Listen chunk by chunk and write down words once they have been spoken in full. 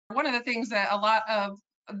One of the things that a lot of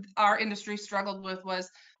our industry struggled with was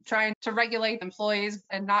trying to regulate employees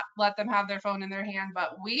and not let them have their phone in their hand,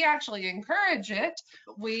 but we actually encourage it.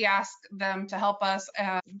 We ask them to help us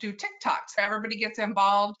do TikToks. Everybody gets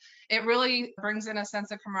involved. It really brings in a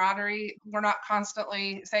sense of camaraderie. We're not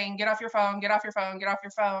constantly saying, get off your phone, get off your phone, get off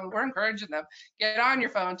your phone. We're encouraging them, get on your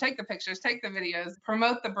phone, take the pictures, take the videos,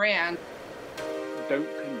 promote the brand. Don't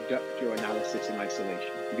conduct your analysis in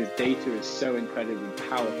isolation because data is so incredibly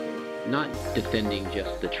powerful. Not defending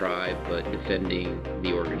just the tribe, but defending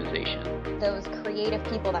the organization. Those creative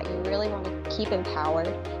people that you really want to keep empowered,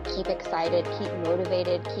 keep excited, keep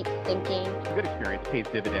motivated, keep thinking. A good experience pays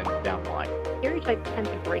dividends down the line. Stereotypes tend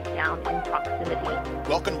to break down in proximity.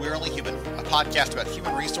 Welcome to We're Only Human, a podcast about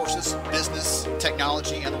human resources, business,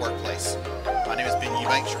 technology, and the workplace. My name is Ben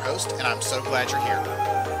Eubanks, your host, and I'm so glad you're here.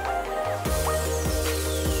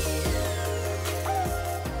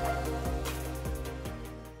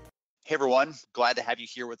 Hey everyone, glad to have you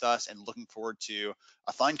here with us and looking forward to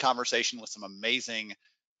a fun conversation with some amazing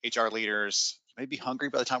HR leaders. You may be hungry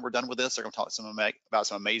by the time we're done with this. They're going to talk about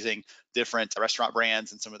some amazing different restaurant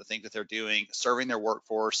brands and some of the things that they're doing, serving their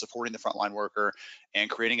workforce, supporting the frontline worker, and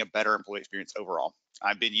creating a better employee experience overall.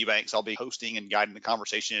 I'm Ben Eubanks. I'll be hosting and guiding the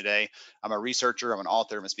conversation today. I'm a researcher, I'm an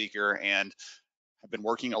author, I'm a speaker, and I've been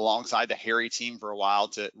working alongside the Harri team for a while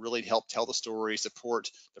to really help tell the story,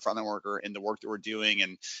 support the frontline worker in the work that we're doing,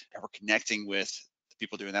 and we're connecting with the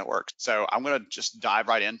people doing that work. So I'm going to just dive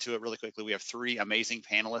right into it really quickly. We have three amazing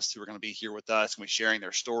panelists who are going to be here with us, going to be sharing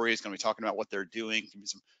their stories, going to be talking about what they're doing, give me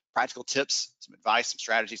some practical tips, some advice, some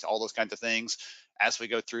strategies, all those kinds of things as we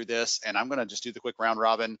go through this. And I'm going to just do the quick round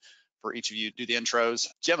robin for each of you, do the intros.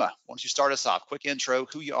 Gemma, why don't you start us off? Quick intro,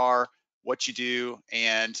 who you are, what you do,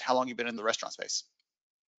 and how long you've been in the restaurant space.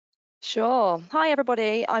 Sure. Hi,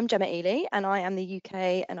 everybody. I'm Gemma Elay, and I am the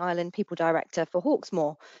UK and Ireland People Director for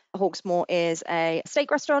Hawksmoor. Hawksmoor is a steak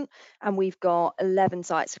restaurant, and we've got 11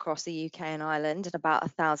 sites across the UK and Ireland and about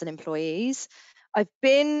 1,000 employees. I've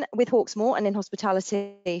been with Hawksmoor and in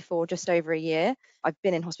hospitality for just over a year. I've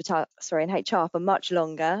been in HR for much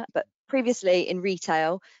longer, but previously in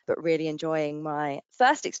retail, but really enjoying my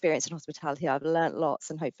first experience in hospitality. I've learned lots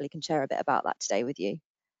and hopefully can share a bit about that today with you.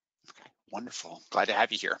 Wonderful. Glad to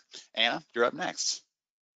have you here. Anna, you're up next.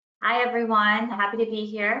 Hi, everyone. Happy to be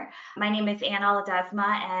here. My name is Anna Ledesma,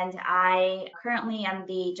 and I currently am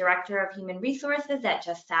the Director of Human Resources at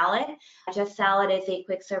Just Salad. Just Salad is a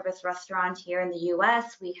quick service restaurant here in the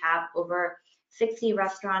US. We have over 60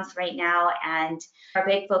 restaurants right now, and our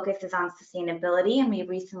big focus is on sustainability, and we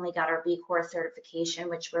recently got our B Corp certification,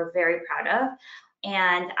 which we're very proud of.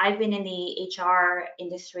 And I've been in the HR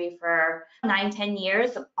industry for 9-10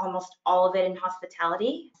 years, almost all of it in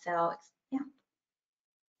hospitality. So, yeah.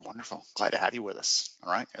 Wonderful. Glad to have you with us.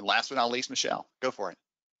 All right. And last but not least, Michele, go for it.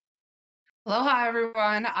 Aloha,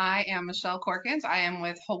 everyone. I am Michele Corkins. I am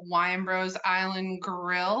with Hawaiian Bros Island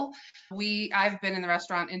Grill. I've been in the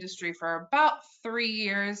restaurant industry for about 3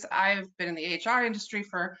 years. I've been in the HR industry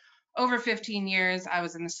for over 15 years. I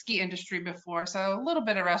was in the ski industry before, so a little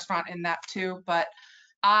bit of restaurant in that too, but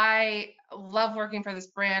I love working for this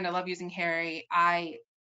brand. I love using Harri. I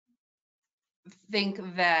think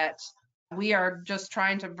that we are just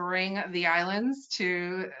trying to bring the islands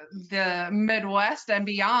to the Midwest and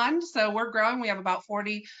beyond. So we're growing. We have about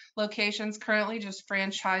 40 locations currently, just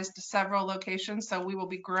franchised several locations. So we will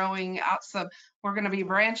be growing out. So we're going to be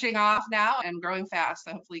branching off now and growing fast.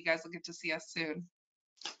 So hopefully you guys will get to see us soon.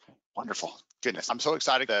 Wonderful. Goodness. I'm so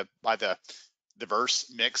excited by the diverse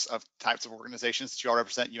mix of types of organizations that you all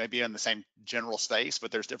represent. You may be in the same general space, but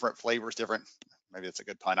there's different flavors, maybe that's a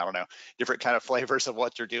good pun, I don't know, different kind of flavors of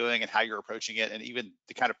what you're doing and how you're approaching it, and even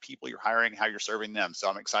the kind of people you're hiring, how you're serving them. So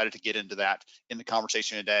I'm excited to get into that in the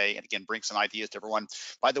conversation today, and again, bring some ideas to everyone.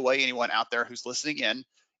 By the way, anyone out there who's listening in,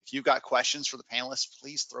 if you've got questions for the panelists,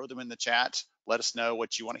 please throw them in the chat. Let us know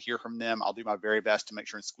what you want to hear from them. I'll do my very best to make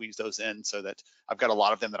sure and squeeze those in so that I've got a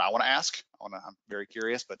lot of them that I want to ask. I'm very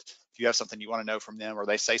curious, but if you have something you want to know from them, or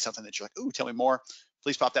they say something that you're like, ooh, tell me more,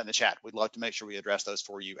 please pop that in the chat. We'd love to make sure we address those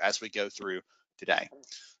for you as we go through today.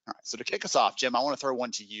 All right, so to kick us off, Jim, I want to throw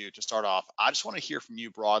one to you to start off. I just want to hear from you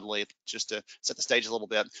broadly, just to set the stage a little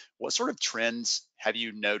bit. What sort of trends have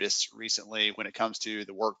you noticed recently when it comes to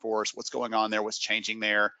the workforce? What's going on there? What's changing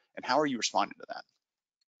there? And how are you responding to that?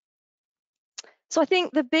 So I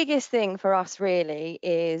think the biggest thing for us really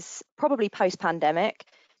is probably post-pandemic,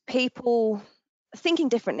 people thinking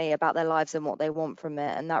differently about their lives and what they want from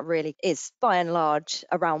it. And that really is by and large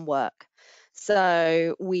around work.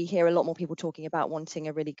 So we hear a lot more people talking about wanting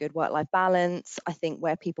a really good work-life balance. I think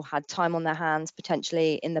where people had time on their hands,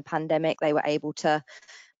 potentially in the pandemic, they were able to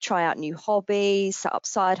try out new hobbies, set up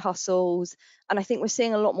side hustles. And I think we're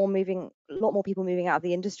seeing a lot more people moving out of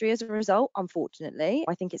the industry as a result, unfortunately.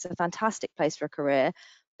 I think it's a fantastic place for a career,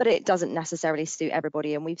 but it doesn't necessarily suit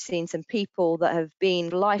everybody. And we've seen some people that have been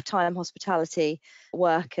lifetime hospitality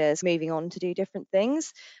workers moving on to do different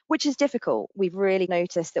things, which is difficult. We've really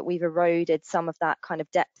noticed that we've eroded some of that kind of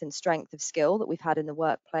depth and strength of skill that we've had in the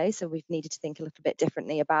workplace. And we've needed to think a little bit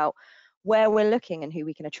differently about where we're looking and who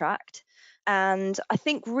we can attract. And I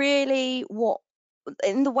think really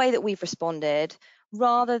in the way that we've responded,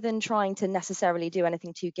 rather than trying to necessarily do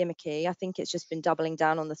anything too gimmicky, I think it's just been doubling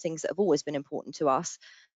down on the things that have always been important to us,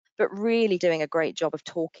 but really doing a great job of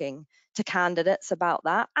talking to candidates about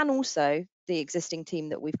that, and also the existing team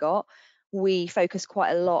that we've got. We focus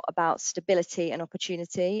quite a lot about stability and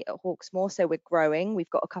opportunity at Hawksmoor, so we're growing. We've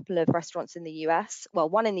got a couple of restaurants in the US, well,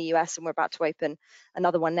 one in the US, and we're about to open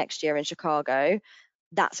another one next year in Chicago.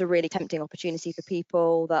 That's a really tempting opportunity for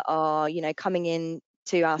people that are, coming in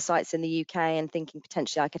to our sites in the UK and thinking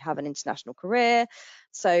potentially I could have an international career.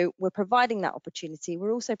 So we're providing that opportunity.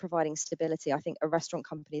 We're also providing stability. I think a restaurant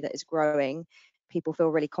company that is growing, people feel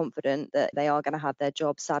really confident that they are going to have their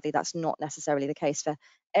job. Sadly, that's not necessarily the case for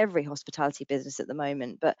every hospitality business at the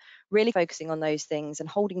moment, but really focusing on those things and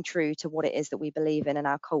holding true to what it is that we believe in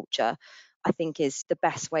our culture, I think is the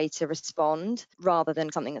best way to respond, rather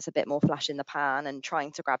than something that's a bit more flash in the pan and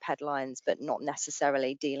trying to grab headlines, but not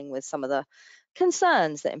necessarily dealing with some of the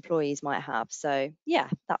concerns that employees might have. So yeah,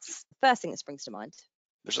 that's the first thing that springs to mind.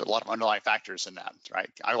 There's a lot of underlying factors in that, right?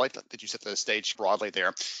 I like that you set the stage broadly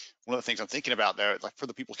there. One of the things I'm thinking about though, like for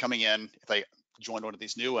the people coming in, if they join one of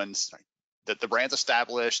these new ones, right, that the brand's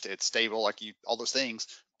established, it's stable, all those things.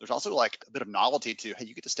 There's also like a bit of novelty to, hey,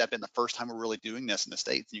 you get to step in the first time we're really doing this in the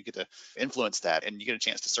States, and you get to influence that, and you get a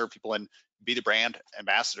chance to serve people and be the brand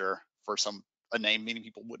ambassador for a name many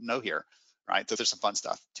people wouldn't know here, right? So there's some fun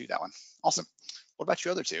stuff to that one. Awesome. What about you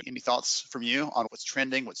other two? Any thoughts from you on what's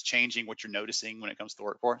trending, what's changing, what you're noticing when it comes to the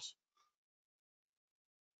workforce?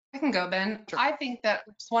 I can go, Ben. Sure. I think that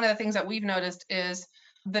one of the things that we've noticed is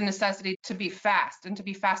the necessity to be fast and to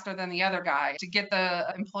be faster than the other guy, to get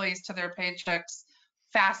the employees to their paychecks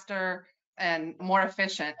faster and more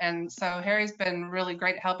efficient. And so Harri's been really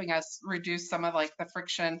great helping us reduce some of the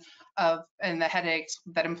friction and the headaches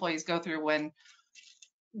that employees go through when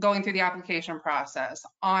going through the application process,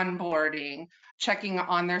 onboarding, checking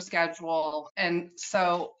on their schedule. And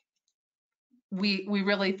so we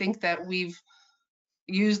really think that we've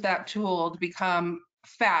used that tool to become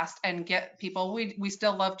fast and get people. We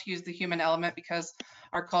still love to use the human element because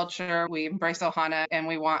our culture, we embrace Ohana and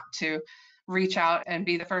we want to reach out and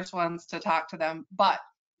be the first ones to talk to them. But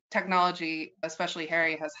technology, especially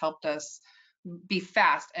Harri, has helped us be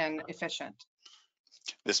fast and efficient.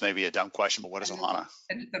 This may be a dumb question, but what is Ohana?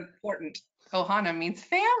 And it's important. Ohana means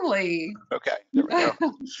family. Okay, there we go.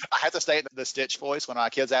 I had to say the Stitch voice when my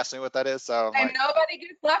kids asked me what that is. So and nobody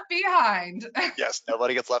gets left behind. Yes,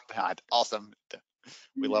 nobody gets left behind. Awesome.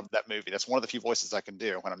 We love that movie. That's one of the few voices I can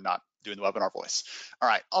do when I'm not doing the webinar voice. All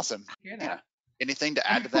right, awesome. Anything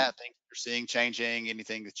to add to that? Things you're seeing changing?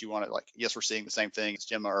 Anything that you want to yes, we're seeing the same thing as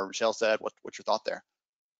Gemma or Michele said. What's your thought there?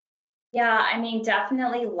 Yeah, I mean,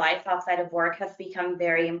 definitely life outside of work has become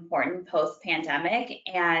very important post-pandemic,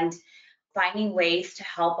 and finding ways to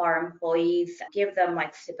help our employees, give them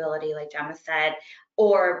stability, like Gemma said,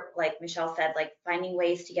 or like Michele said, finding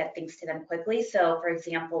ways to get things to them quickly. So for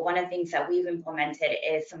example, one of the things that we've implemented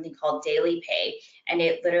is something called daily pay, and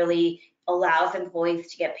it literally allows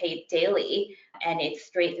employees to get paid daily, and it's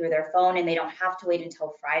straight through their phone, and they don't have to wait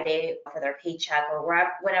until Friday for their paycheck or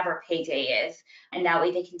whatever payday is. And that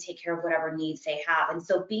way they can take care of whatever needs they have. And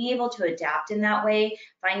so being able to adapt in that way,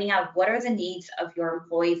 finding out what are the needs of your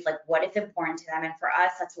employees, what is important to them. And for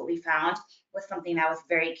us, that's what we found was something that was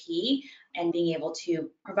very key, and being able to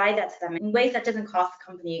provide that to them in ways that doesn't cost the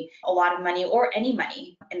company a lot of money or any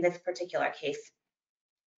money in this particular case.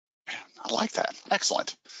 I like that.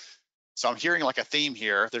 Excellent. So I'm hearing a theme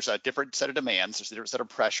here. There's a different set of demands, there's a different set of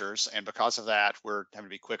pressures, and because of that, we're having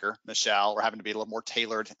to be quicker. Michele, we're having to be a little more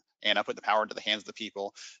tailored and put the power into the hands of the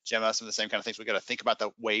people. Gemma, some of the same kind of things. We got to think about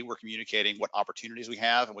the way we're communicating, what opportunities we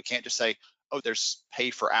have, and we can't just say, oh, there's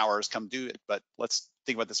pay for hours, come do it. But let's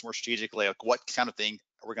think about this more strategically. What kind of thing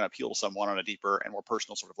are we going to appeal to someone on a deeper and more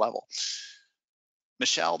personal sort of level?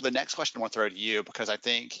 Michele, the next question I want to throw to you, because I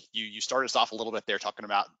think you started us off a little bit there talking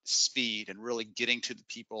about speed and really getting to the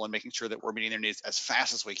people and making sure that we're meeting their needs as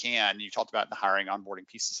fast as we can. You talked about the hiring, onboarding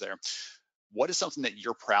pieces there. What is something that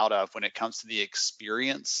you're proud of when it comes to the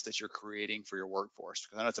experience that you're creating for your workforce?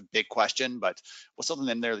 Because I know it's a big question, but what's something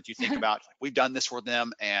in there that you think about? We've done this for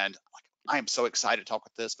them, and I am so excited to talk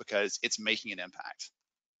with this because it's making an impact.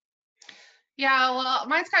 Yeah, well,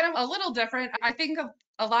 mine's kind of a little different. I think of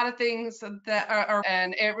a lot of things that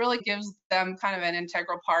and it really gives them kind of an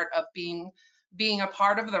integral part of being a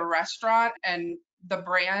part of the restaurant and the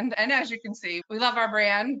brand. And as you can see, we love our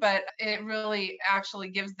brand, but it really actually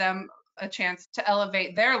gives them a chance to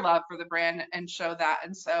elevate their love for the brand and show that.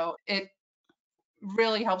 And so it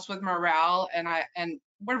really helps with morale, and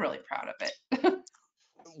we're really proud of it.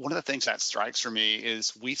 One of the things that strikes for me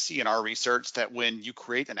is we see in our research that when you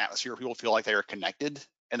create an atmosphere where people feel like they are connected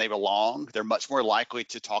and they belong, they're much more likely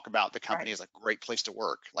to talk about the company Right. as a great place to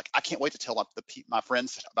work. Like, I can't wait to tell my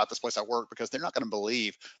friends about this place I work, because they're not going to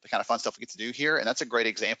believe the kind of fun stuff we get to do here. And that's a great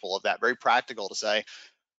example of that. Very practical to say,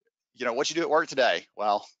 what you do at work today?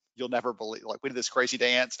 Well, you'll never believe, like, we did this crazy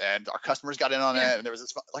dance and our customers got in on Yeah. it, and there was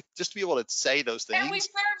this, like, just to be able to say those And we things.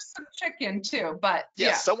 serve some chicken too, but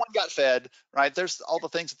Yes, someone got fed, right? There's all the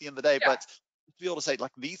things at the end of the day, Yeah. but to be able to say,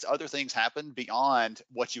 like, these other things happen beyond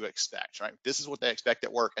what you expect, right? This is what they expect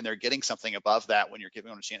at work, and they're getting something above that when you're giving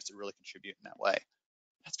them a chance to really contribute in that way.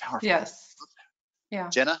 That's powerful. Yes. Yeah.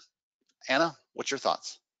 Jenna, Anna, what's your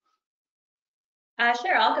thoughts?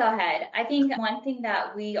 Sure, I'll go ahead. I think one thing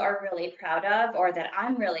that we are really proud of, or that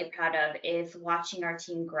I'm really proud of, is watching our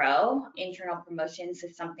team grow. Internal promotions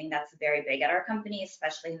is something that's very big at our company,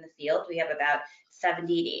 especially in the field. We have about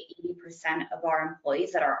 70 to 80% of our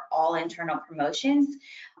employees that are all internal promotions.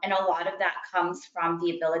 And a lot of that comes from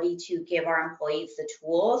the ability to give our employees the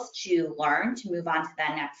tools to learn, to move on to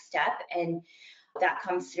that next step. And that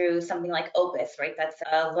comes through something like Opus, right? That's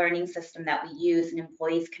a learning system that we use, and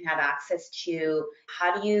employees can have access to.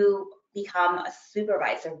 How do you become a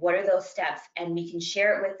supervisor? What are those steps? And we can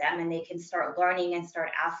share it with them, and they can start learning and start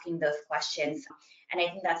asking those questions. And I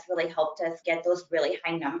think that's really helped us get those really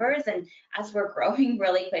high numbers. And as we're growing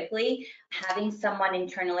really quickly, having someone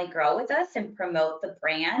internally grow with us and promote the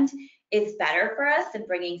brand is better for us than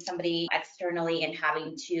bringing somebody externally and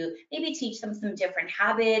having to maybe teach them some different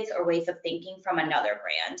habits or ways of thinking from another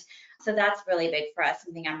brand. So that's really big for us.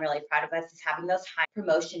 Something I'm really proud of us is having those high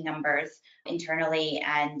promotion numbers internally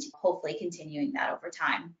and hopefully continuing that over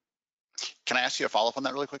time. Can I ask you a follow-up on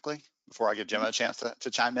that really quickly before I give Gemma a chance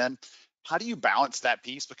to chime in? How do you balance that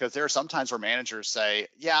piece? Because there are some times where managers say,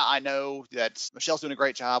 yeah, I know that Michelle's doing a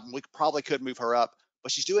great job and we probably could move her up,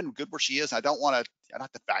 but she's doing good where she is. And I don't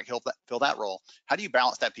have to fill that role. How do you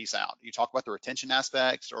balance that piece out? You talk about the retention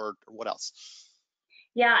aspects, or what else?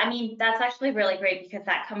 Yeah, I mean, that's actually really great because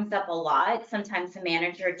that comes up a lot. Sometimes the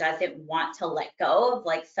manager doesn't want to let go of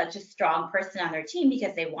like such a strong person on their team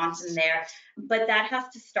because they want them there. But that has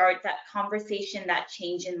to start, that conversation, that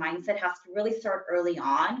change in mindset has to really start early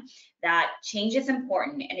on. That change is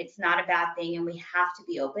important and it's not a bad thing, and we have to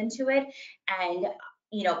be open to it. And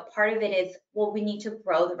part of it is, well, we need to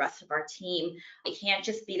grow the rest of our team. It can't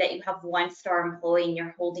just be that you have one star employee and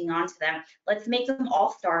you're holding on to them. Let's make them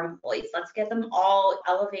all star employees. Let's get them all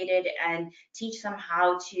elevated and teach them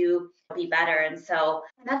how to be better. And so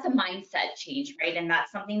that's a mindset change, right? And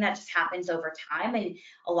that's something that just happens over time. And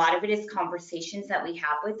a lot of it is conversations that we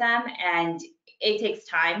have with them. And it takes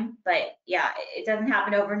time, but yeah, it doesn't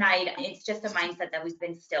happen overnight. It's just a mindset that we've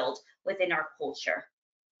instilled within our culture.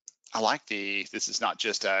 I like this is not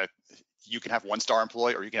just you can have one star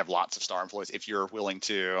employee or you can have lots of star employees if you're willing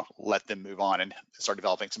to let them move on and start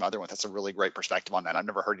developing some other ones. That's a really great perspective on that. I've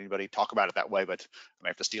never heard anybody talk about it that way, but I may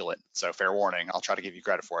have to steal it. So fair warning, I'll try to give you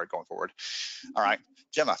credit for it going forward. All right,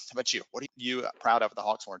 Gemma, how about you? What are you proud of at the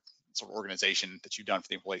Hawksmoor sort of organization that you've done for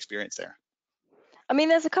the employee experience there? I mean,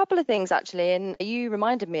 there's a couple of things actually, and you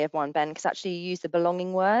reminded me of one, Ben, because actually you used the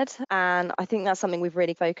belonging word. And I think that's something we've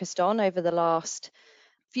really focused on over the last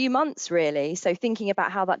few months, really. So thinking about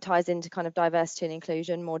how that ties into kind of diversity and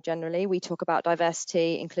inclusion more generally. We talk about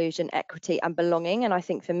diversity, inclusion, equity, and belonging. And I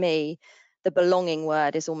think for me, the belonging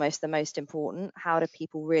word is almost the most important. How do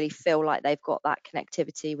people really feel like they've got that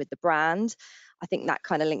connectivity with the brand? I think that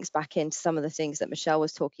kind of links back into some of the things that Michele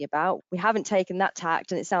was talking about. We haven't taken that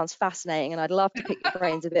tact, and it sounds fascinating, and I'd love to pick your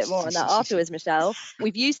brains a bit more on that afterwards, Michele.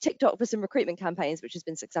 We've used TikTok for some recruitment campaigns, which has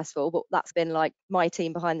been successful, but that's been like my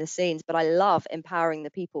team behind the scenes. But I love empowering the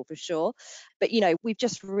people for sure. But, we've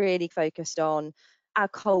just really focused on our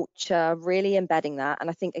culture, really embedding that. And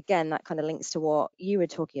I think, again, that kind of links to what you were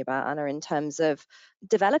talking about, Anna, in terms of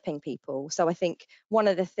developing people. So I think one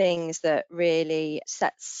of the things that really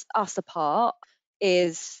sets us apart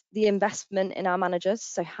is the investment in our managers.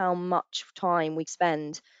 So how much time we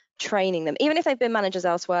spend training them, even if they've been managers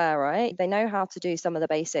elsewhere, right? They know how to do some of the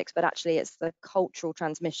basics, but actually it's the cultural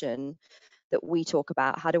transmission that we talk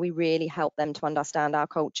about. How do we really help them to understand our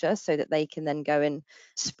culture so that they can then go and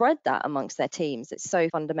spread that amongst their teams? It's so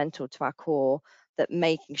fundamental to our core that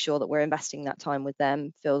making sure that we're investing that time with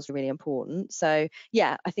them feels really important. So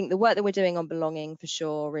yeah, I think the work that we're doing on belonging for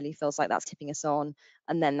sure really feels like that's tipping us on,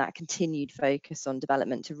 and then that continued focus on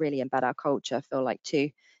development to really embed our culture feel like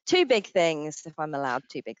two big things, if I'm allowed,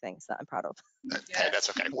 two big things that I'm proud of. Hey, that's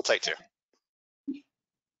okay. We'll take two.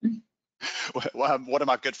 One of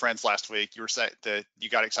my good friends last week, you were saying that you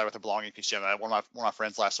got excited with the belonging piece, Gemma. One of my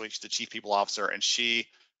friends last week, she's the chief people officer, and she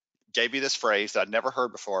gave me this phrase that I'd never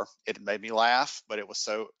heard before. It made me laugh, but it was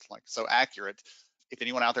so accurate. If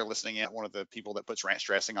anyone out there listening in, one of the people that puts ranch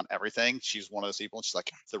dressing on everything, she's one of those people. And she's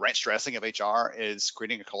like, the ranch dressing of HR is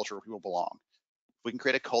creating a culture where people belong. We can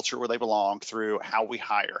create a culture where they belong through how we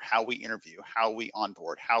hire, how we interview, how we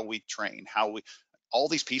onboard, how we train, all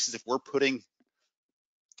these pieces. If we're putting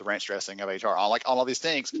the ranch dressing of HR on all these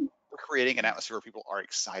things, we're creating an atmosphere where people are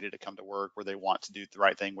excited to come to work, where they want to do the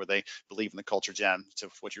right thing, where they believe in the culture, Jen, to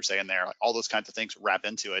what you're saying there, all those kinds of things wrap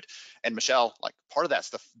into it. And Michele, part of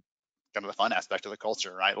that's kind of the fun aspect of the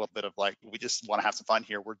culture, right? A little bit of we just want to have some fun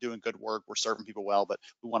here. We're doing good work. We're serving people well, but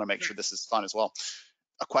we want to make sure this is fun as well.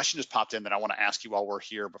 A question just popped in that I want to ask you while we're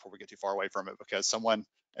here before we get too far away from it, because someone,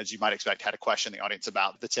 as you might expect, had a question in the audience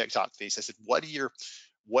about the TikTok piece. I said,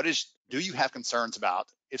 do you have concerns about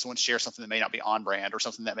if someone shares something that may not be on brand or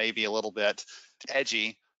something that may be a little bit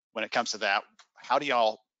edgy when it comes to that? How do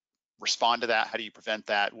y'all respond to that? How do you prevent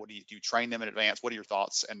that? Do you train them in advance? What are your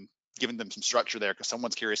thoughts? And giving them some structure there, because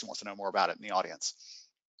someone's curious and wants to know more about it in the audience.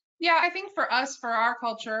 Yeah, I think for us, for our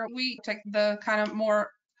culture, we take the kind of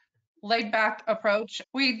more laid back approach.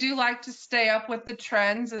 We do like to stay up with the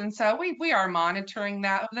trends, and so we are monitoring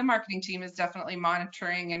that. The marketing team is definitely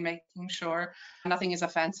monitoring and making sure nothing is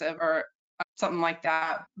offensive or something like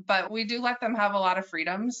that. But we do let them have a lot of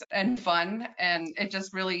freedoms and fun, and it's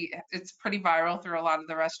pretty viral through a lot of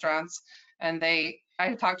the restaurants. And I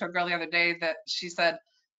talked to a girl the other day that she said,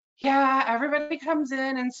 yeah, everybody comes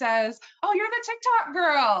in and says, oh, you're the TikTok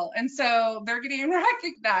girl. And so they're getting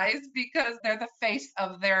recognized because they're the face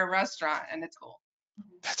of their restaurant, and it's cool.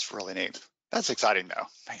 That's really neat. That's exciting though.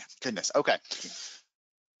 Man, goodness. Okay.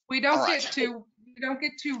 We don't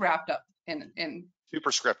get too wrapped up in too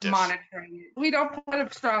prescriptive monitoring. We don't put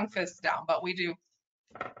a strong fist down, but we do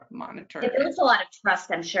monitor. There's a lot of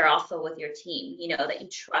trust, I'm sure, also with your team, that you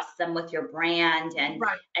trust them with your brand, and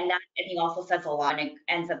right. And that, I think, also says a lot, and it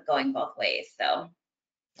ends up going both ways. So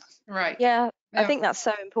right. Yeah, I think that's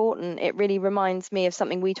so important. It really reminds me of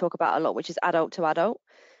something we talk about a lot, which is adult to adult.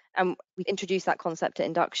 And we introduce that concept at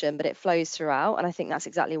induction, but it flows throughout. And I think that's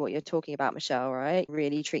exactly what you're talking about, Michele, right?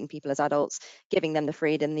 Really treating people as adults, giving them the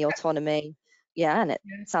freedom, the autonomy. Yeah, and it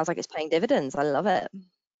sounds like it's paying dividends. I love it.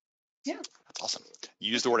 Yeah. That's awesome.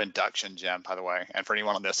 You use the word induction, Jem, by the way. And for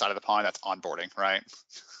anyone on this side of the pond, that's onboarding, right?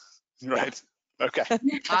 Right. Okay.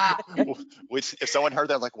 If someone heard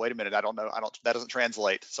that, like, wait a minute, that doesn't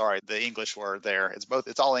translate. Sorry, the English word there.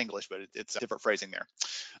 It's all English, but it's a different phrasing there.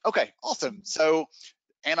 Okay, awesome. So,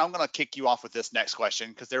 and I'm going to kick you off with this next question,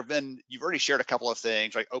 because you've already shared a couple of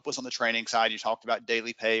things, right? Opus on the training side, you talked about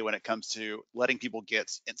daily pay when it comes to letting people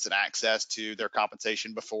get instant access to their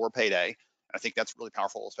compensation before payday. I think that's really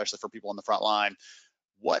powerful, especially for people on the front line.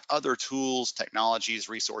 What other tools, technologies,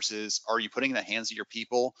 resources are you putting in the hands of your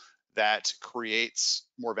people that creates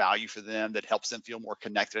more value for them, that helps them feel more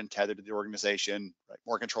connected and tethered to the organization, right?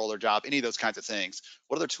 More control of their job, any of those kinds of things?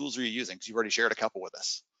 What other tools are you using? Because you've already shared a couple with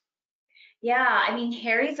us. Yeah, I mean,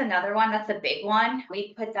 Harri's another one that's a big one.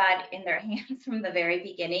 We put that in their hands from the very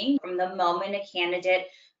beginning, from the moment a candidate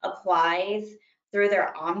applies through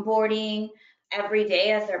their onboarding. Every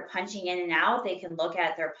day as they're punching in and out, they can look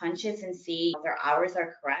at their punches and see if their hours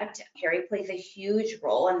are correct. Harri plays a huge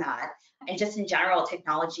role in that. And just in general,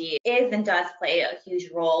 technology is and does play a huge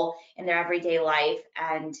role in their everyday life.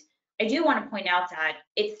 And I do want to point out that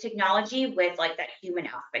it's technology with that human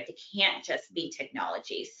aspect. It can't just be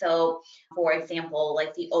technology. So for example,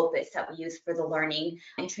 like the Opus that we use for the learning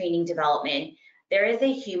and training development, there is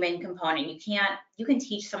a human component. You can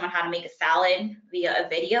teach someone how to make a salad via a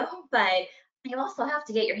video, but you also have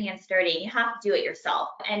to get your hands dirty. You have to do it yourself.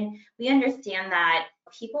 And we understand that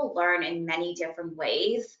people learn in many different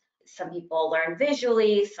ways. Some people learn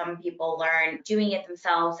visually, some people learn doing it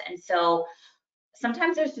themselves. And so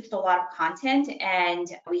sometimes there's just a lot of content, and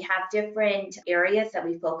we have different areas that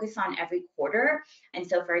we focus on every quarter. And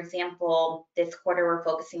so, for example, this quarter we're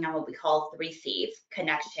focusing on what we call 3 C's: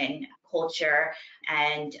 connection, culture,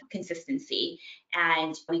 and consistency.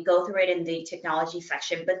 And we go through it in the technology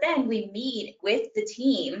section, but then we meet with the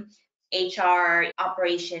team, HR,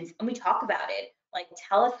 operations, and we talk about it. Like,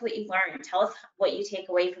 tell us what you learned, tell us what you take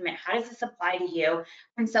away from it, how does this apply to you?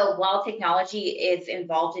 And so while technology is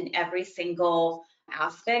involved in every single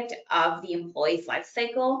aspect of the employee's life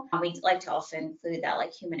cycle. We like to also include that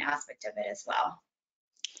like human aspect of it as well.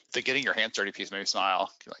 The getting your hands dirty piece made me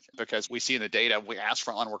smile, because we see in the data, we ask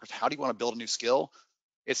frontline workers, how do you want to build a new skill?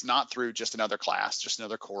 It's not through just another class, just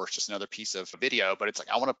another course, just another piece of video, but it's like,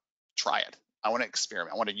 I want to try it. I want to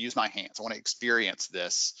experiment. I want to use my hands. I want to experience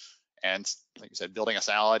this. And like you said, building a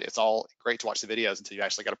salad, it's all great to watch the videos until you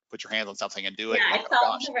actually got to put your hands on something and do it. Yeah, Like, it's oh,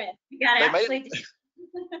 all gosh, the risk. You got to actually do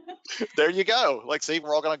it. there you go. Like, see,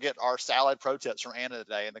 we're all going to get our salad pro tips from Anna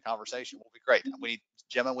today in the conversation. Will be great. We need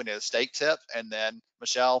Gemma, we need a steak tip, and then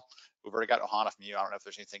Michele, we've already got Ohana from you. I don't know if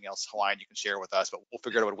there's anything else Hawaiian you can share with us, but we'll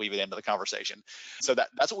figure out how to weave it into the conversation. So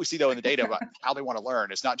that's what we see though in the data about how they want to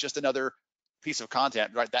learn. It's not just another piece of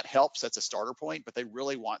content, right? That helps. That's a starter point, but they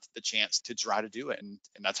really want the chance to try to do it, and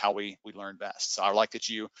that's how we learn best. So I like that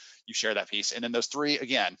you share that piece. And then those three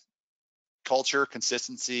again: culture,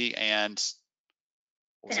 consistency, and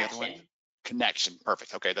what was the other one? Connection.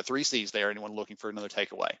 Perfect. Okay, the 3 C's there. Anyone looking for another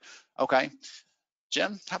takeaway? Okay.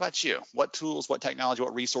 Jim, how about you? What tools, what technology,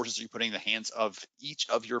 what resources are you putting in the hands of each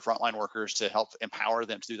of your frontline workers to help empower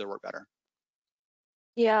them to do their work better?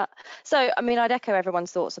 Yeah. So, I mean, I'd echo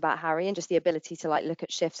everyone's thoughts about Harri and just the ability to like look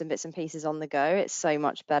at shifts and bits and pieces on the go. It's so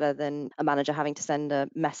much better than a manager having to send a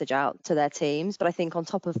message out to their teams. But I think on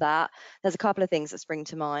top of that, there's a couple of things that spring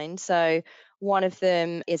to mind. So one of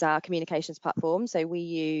them is our communications platform. So we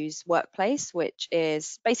use Workplace, which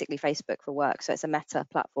is basically Facebook for work. So it's a Meta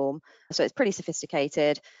platform. So it's pretty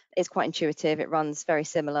sophisticated. It's quite intuitive. It runs very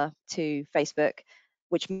similar to Facebook,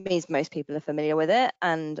 which means most people are familiar with it.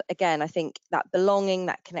 And again, I think that belonging,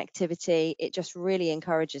 that connectivity, it just really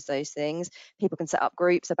encourages those things. People can set up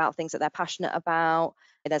groups about things that they're passionate about.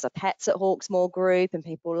 There's a pets at Hawksmoor group and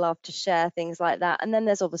people love to share things like that. And then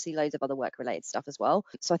there's obviously loads of other work related stuff as well.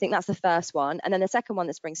 So I think that's the first one. And then the second one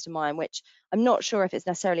that springs to mind, which I'm not sure if it's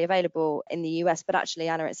necessarily available in the US, but actually,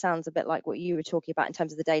 Anna, it sounds a bit like what you were talking about in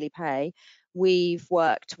terms of the daily pay. We've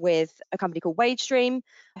worked with a company called WageStream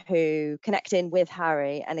who connect in with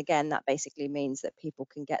Harri. And again, that basically means that people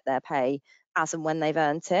can get their pay as and when they've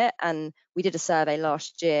earned it. And we did a survey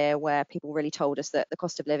last year where people really told us that the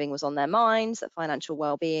cost of living was on their minds, that financial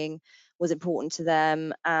well-being was important to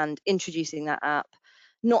them, and introducing that app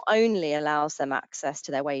not only allows them access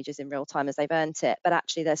to their wages in real time as they've earned it, but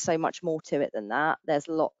actually there's so much more to it than that. There's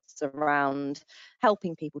lots around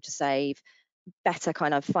helping people to save, better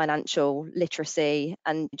kind of financial literacy,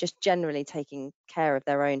 and just generally taking care of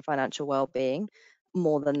their own financial well-being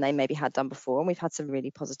more than they maybe had done before. And we've had some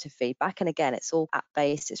really positive feedback. And again, it's all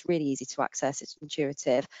app-based. It's really easy to access. It's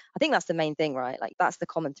intuitive. I think that's the main thing, right? Like that's the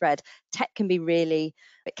common thread. Tech can really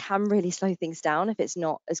slow things down if it's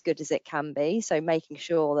not as good as it can be. So making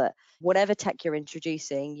sure that whatever tech you're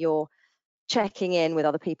introducing, you're checking in with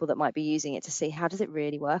other people that might be using it to see how does it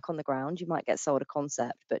really work on the ground. You might get sold a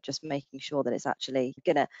concept, but just making sure that it's actually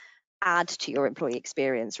going to add to your employee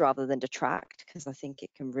experience rather than detract, because I think it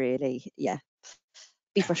can really,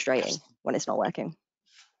 be frustrating when it's not working.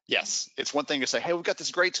 Yes, it's one thing to say, hey, we've got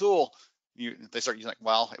this great tool. They start using like,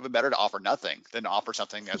 well, it would be better to offer nothing than to offer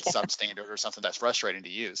something that's substandard or something that's frustrating to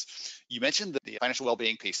use. You mentioned the financial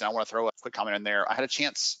well-being piece, and I want to throw a quick comment in there. I had a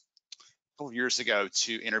chance a couple of years ago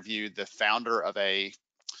to interview the founder of a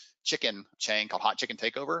chicken chain called Hot Chicken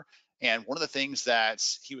Takeover. And one of the things that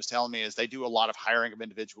he was telling me is they do a lot of hiring of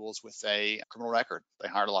individuals with a criminal record. They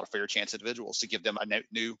hired a lot of fair chance individuals to give them a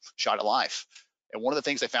new shot at life. And one of the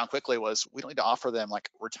things they found quickly was we don't need to offer them like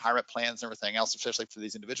retirement plans and everything else, especially for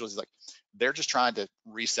these individuals. He's like, they're just trying to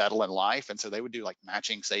resettle in life. And so they would do like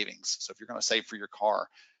matching savings. So if you're going to save for your car,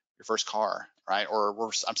 your first car, right? Or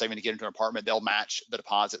I'm saving to get into an apartment, they'll match the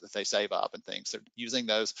deposit that they save up and things. They're using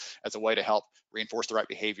those as a way to help reinforce the right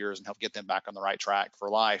behaviors and help get them back on the right track for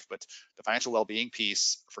life. But the financial well-being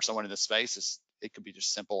piece for someone in this space is, it could be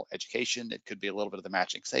just simple education. It could be a little bit of the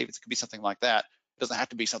matching savings. It could be something like that. It doesn't have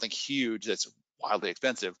to be something huge that's wildly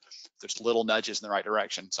expensive. There's little nudges in the right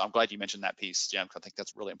direction. So I'm glad you mentioned that piece, Jim, because I think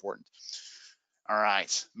that's really important. All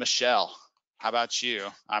right, Michele, how about you?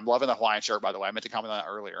 I'm loving the Hawaiian shirt, by the way. I meant to comment on that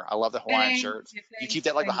earlier. I love the Hawaiian shirt. You keep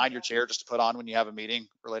that like behind your chair just to put on when you have a meeting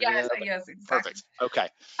related to that? Yes, exactly. Perfect. Okay.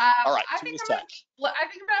 All right. I think I'm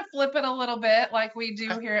gonna flip it a little bit like we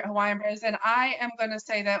do here at Hawaiian Bros. And I am gonna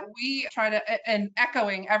say that we try to, and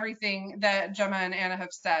echoing everything that Gemma and Anna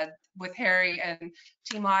have said with Harri and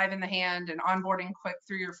Team Live in the hand and onboarding quick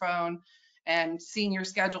through your phone and seeing your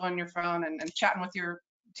schedule on your phone and chatting with your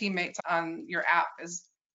teammates on your app is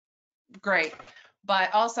great.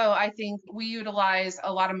 But also, I think we utilize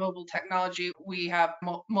a lot of mobile technology. We have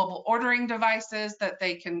mobile ordering devices that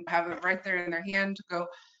they can have it right there in their hand to go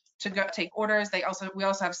to go take orders. We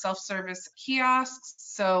also have self-service kiosks,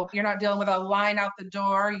 so you're not dealing with a line out the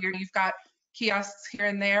door. You've got kiosks here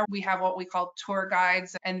and there. We have what we call tour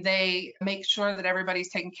guides, and they make sure that everybody's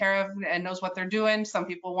taken care of and knows what they're doing. Some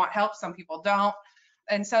people want help, some people don't.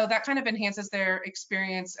 And so that kind of enhances their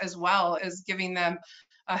experience, as well as giving them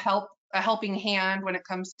a helping hand when it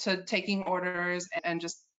comes to taking orders and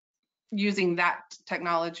just using that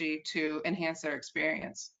technology to enhance their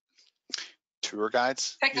experience. Tour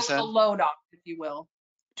guides, Take you a said? little load off, if you will.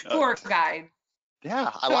 Tour guide.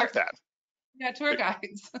 Yeah, I like that. Yeah, tour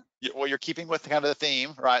guides. Well, you're keeping with kind of the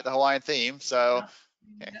theme, right? The Hawaiian theme. So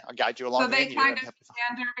okay, I'll guide you along. So they kind of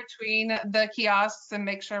meander between the kiosks and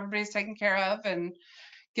make sure everybody's taken care of and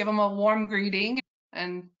give them a warm greeting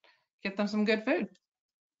and get them some good food.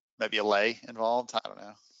 Maybe Elay involved. I don't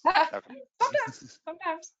know. Okay.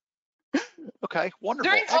 Sometimes. Okay,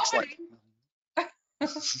 wonderful. During Excellent.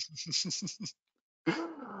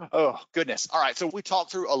 Oh, goodness. All right. So we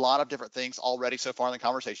talked through a lot of different things already so far in the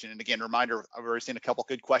conversation. And again, reminder, I've already seen a couple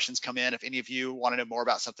good questions come in. If any of you want to know more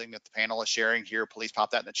about something that the panel is sharing here, please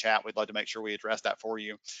pop that in the chat. We'd love to make sure we address that for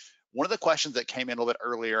you. One of the questions that came in a little bit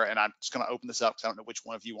earlier, and I'm just going to open this up because I don't know which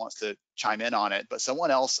one of you wants to chime in on it, but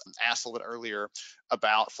someone else asked a little bit earlier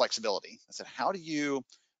about flexibility. I said, how do you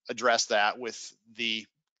address that with the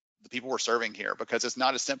people we're serving here? Because it's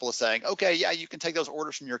not as simple as saying, okay, yeah, you can take those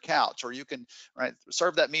orders from your couch, or you can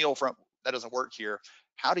serve that meal from, that doesn't work here.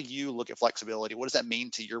 How do you look at flexibility? What does that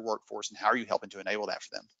mean to your workforce, and how are you helping to enable that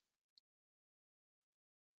for them?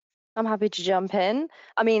 I'm happy to jump in.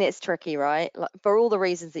 I mean, it's tricky, right? Like, for all the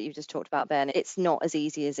reasons that you've just talked about, Ben, it's not as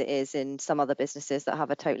easy as it is in some other businesses that have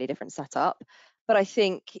a totally different setup. But I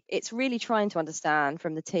think it's really trying to understand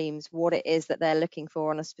from the teams what it is that they're looking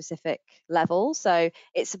for on a specific level. So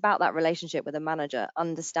it's about that relationship with a manager,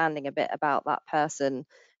 understanding a bit about that person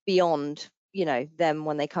beyond, them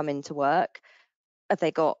when they come into work. Have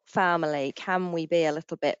they got family? Can we be a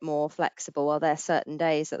little bit more flexible? Are there certain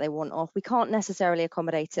days that they want off? We can't necessarily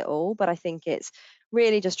accommodate it all, but I think it's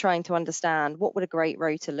really just trying to understand what would a great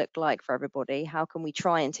rota look like for everybody? How can we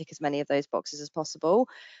try and tick as many of those boxes as possible?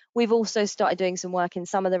 We've also started doing some work in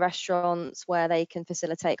some of the restaurants where they can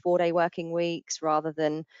facilitate 4-day working weeks rather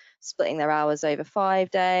than splitting their hours over 5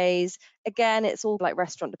 days. Again, it's all like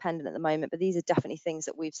restaurant dependent at the moment, but these are definitely things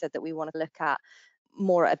that we've said that we want to look at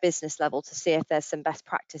more at a business level to see if there's some best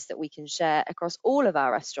practice that we can share across all of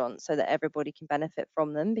our restaurants so that everybody can benefit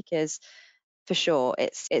from them, because for sure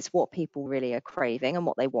it's what people really are craving and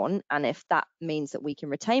what they want. And if that means that we can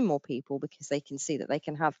retain more people because they can see that they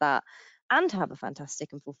can have that and have a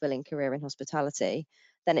fantastic and fulfilling career in hospitality,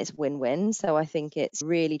 then it's win-win. So I think it's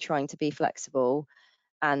really trying to be flexible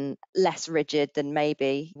and less rigid than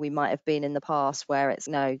maybe we might have been in the past, where it's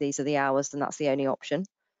no, these are the hours and that's the only option.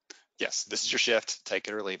 Yes, this is your shift, take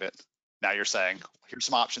it or leave it. Now you're saying, here's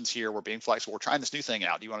some options here. We're being flexible. We're trying this new thing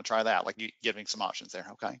out. Do you want to try that? Like, you giving some options there.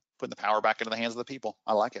 Okay, putting the power back into the hands of the people.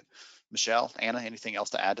 I like it. Michele, Anna, anything else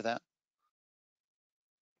to add to that?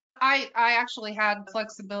 I actually had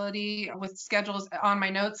flexibility with schedules on my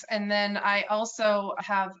notes, and then I also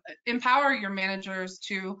have empower your managers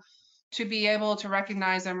to be able to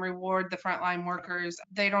recognize and reward the frontline workers.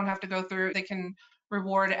 They don't have to go through, they can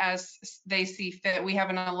reward as they see fit. We have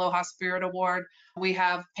an Aloha Spirit Award. We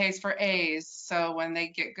have pays for A's. So when they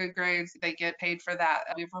get good grades, they get paid for that.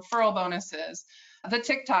 We have referral bonuses. The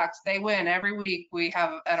TikToks, they win every week. We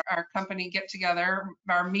have at our company get together,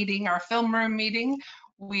 our meeting, our film room meeting.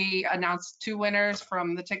 We announced 2 winners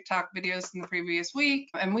from the TikTok videos in the previous week.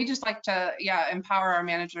 And we just like to, empower our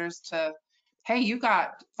managers to, hey, you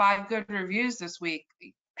got 5 good reviews this week.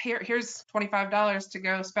 Here's $25 to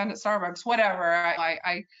go spend at Starbucks, whatever.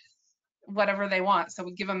 I whatever they want. So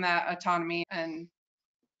we give them that autonomy and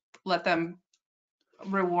let them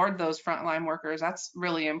reward those frontline workers. That's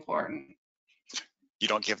really important. You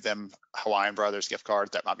don't give them Hawaiian Brothers gift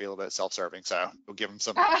cards. That might be a little bit self-serving. So we'll give them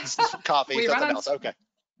some coffee, something else. Okay.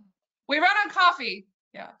 We run on coffee.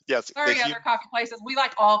 Yeah. Yes. Sorry, other coffee places. We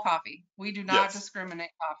like all coffee. We do not discriminate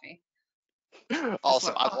coffee.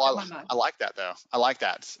 Awesome. I like that though. I like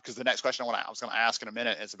that, because the next question I was going to ask in a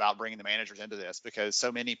minute is about bringing the managers into this, because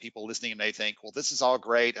so many people listening, and they think, well, this is all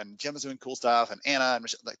great and Gemma's doing cool stuff and Anna and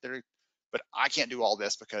Michele, but I can't do all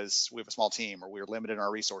this because we have a small team or we're limited in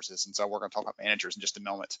our resources. And so we're going to talk about managers in just a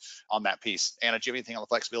moment on that piece. Anna, do you have anything on the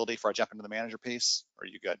flexibility before I jump into the manager piece? Or are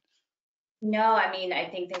you good? No, I mean, I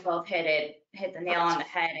think they both hit the nail on the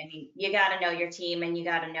head. I mean, you got to know your team and you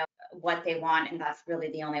got to know what they want, and that's really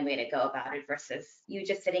the only way to go about it, versus you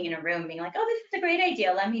just sitting in a room being like, oh, this is a great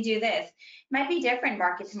idea, let me do this. It might be different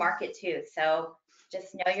market to market too, so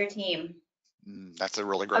just know your team. That's a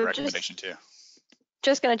really great recommendation too.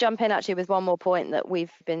 Just going to jump in actually with one more point that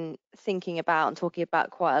we've been thinking about and talking about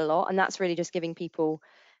quite a lot, and that's really just giving people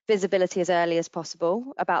visibility as early as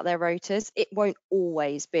possible about their rotas. It won't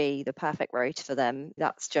always be the perfect rota for them.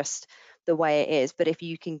 That's just the way it is. But if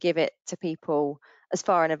you can give it to people as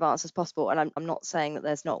far in advance as possible, and I'm not saying that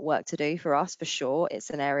there's not work to do for us, for sure. It's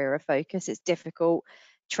an area of focus. It's difficult.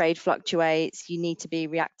 Trade fluctuates. You need to be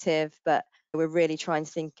reactive, but we're really trying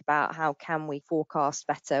to think about how can we forecast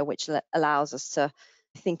better, which allows us to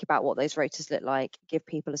think about what those rotas look like, give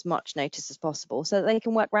people as much notice as possible so that they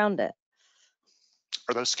can work around it.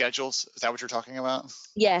 Are those schedules? Is that what you're talking about?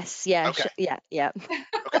 Yes. Yeah. Okay. Yeah.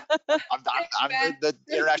 Okay. I'm the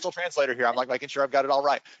international translator here. I'm like making sure I've got it all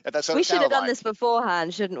right. That's what We it should have sounded done like. this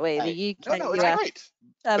beforehand, shouldn't we? Hey, The no, UK it's US great.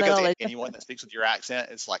 terminology. Because anyone that speaks with your accent,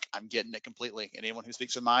 it's like, I'm getting it completely. And anyone who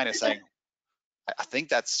speaks with mine is saying, I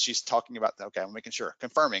think she's talking about, okay, I'm making sure,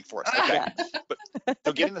 confirming for us. Okay. But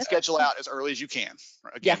so getting the schedule out as early as you can.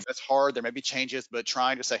 Again, Yes. that's hard. There may be changes, but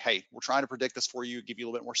trying to say, hey, we're trying to predict this for you, give you a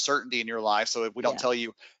little bit more certainty in your life. So if we don't tell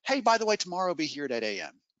you, hey, by the way, tomorrow be here at 8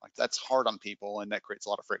 a.m. Like, that's hard on people and that creates a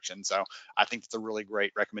lot of friction. So I think it's a really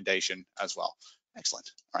great recommendation as well. Excellent.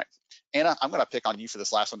 All right. Anna, I'm going to pick on you for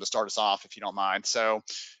this last one to start us off, if you don't mind. So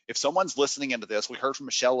if someone's listening into this, we heard from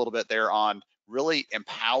Michele a little bit there on really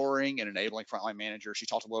empowering and enabling frontline managers. She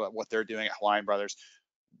talked a little about what they're doing at Hawaiian Brothers.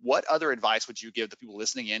 What other advice would you give the people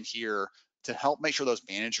listening in here to help make sure those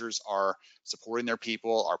managers are supporting their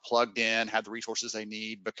people, are plugged in, have the resources they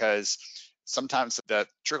need? Because sometimes the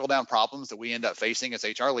trickle-down problems that we end up facing as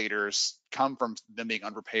HR leaders come from them being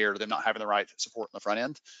unprepared, them not having the right support in the front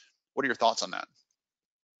end. What are your thoughts on that?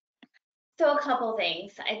 So a couple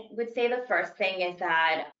things. I would say the first thing is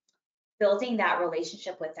that building that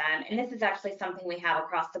relationship with them, and this is actually something we have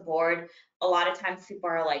across the board. A lot of times people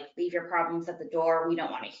are like, leave your problems at the door. We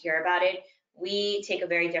don't want to hear about it. We take a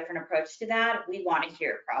very different approach to that. We want to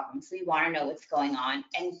hear problems. We want to know what's going on.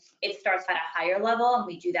 And it starts at a higher level, and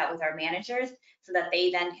we do that with our managers so that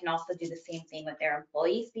they then can also do the same thing with their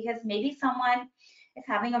employees, because maybe someone is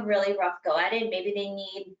having a really rough go at it. Maybe they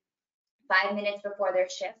need 5 minutes before their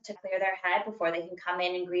shift to clear their head before they can come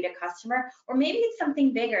in and greet a customer. Or maybe it's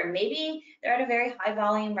something bigger. Maybe they're at a very high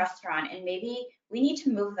volume restaurant and maybe we need to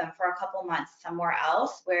move them for a couple months somewhere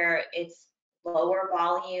else where it's lower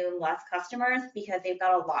volume, less customers, because they've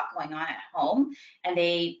got a lot going on at home and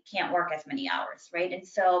they can't work as many hours, right? And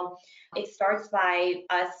so it starts by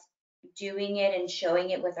us doing it and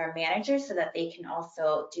showing it with our managers so that they can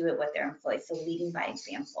also do it with their employees. So leading by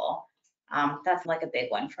example. That's like a big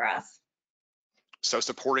one for us. So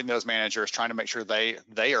supporting those managers, trying to make sure they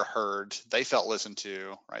are heard, they felt listened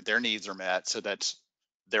to, right? Their needs are met so that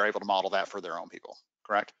they're able to model that for their own people,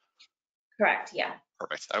 correct? Correct, yeah.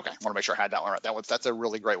 Perfect. Okay, I want to make sure I had that one right. That's a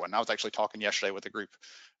really great one. I was actually talking yesterday with a group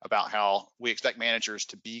about how we expect managers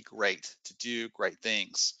to be great, to do great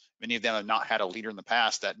things. Many of them have not had a leader in the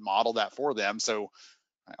past that modeled that for them. So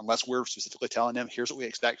unless we're specifically telling them, here's what we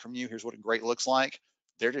expect from you, here's what a great looks like,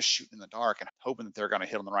 they're just shooting in the dark and hoping that they're going to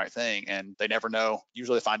hit on the right thing. And they never know.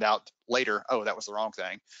 Usually they find out later, oh, that was the wrong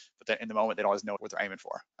thing. But then in the moment, they don't always know what they're aiming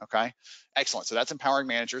for. Okay, excellent. So that's empowering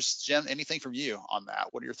managers. Jem, anything from you on that?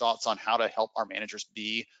 What are your thoughts on how to help our managers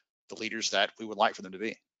be the leaders that we would like for them to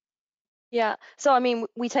be? Yeah, so I mean,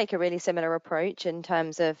 we take a really similar approach in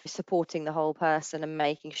terms of supporting the whole person and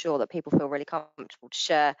making sure that people feel really comfortable to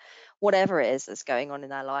share whatever it is that's going on in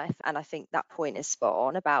their life. And I think that point is spot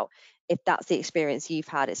on about if that's the experience you've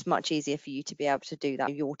had, it's much easier for you to be able to do that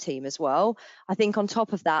with your team as well. I think on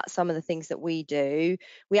top of that, some of the things that we do,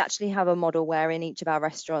 we actually have a model where in each of our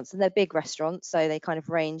restaurants, and they're big restaurants, so they kind of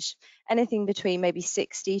range anything between maybe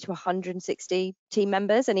 60 to 160 team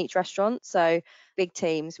members in each restaurant. So big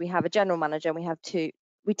teams, we have a general manager and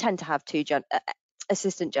we tend to have two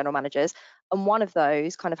assistant general managers, and one of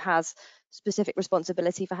those kind of has specific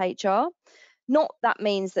responsibility for HR. Not that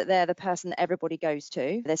means that they're the person that everybody goes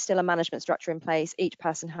to. There's still a management structure in place. Each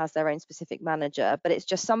person has their own specific manager, but it's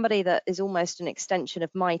just somebody that is almost an extension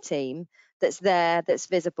of my team that's there, that's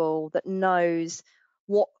visible, that knows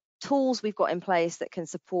what tools we've got in place that can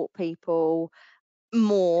support people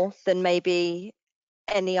more than maybe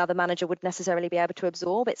any other manager would necessarily be able to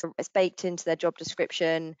absorb. It's baked into their job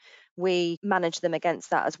description. We manage them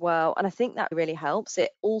against that as well. And I think that really helps.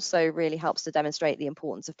 It also really helps to demonstrate the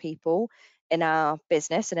importance of people in our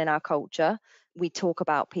business and in our culture. We talk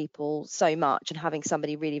about people so much, and having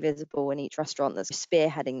somebody really visible in each restaurant that's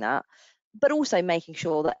spearheading that, but also making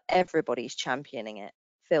sure that everybody's championing it,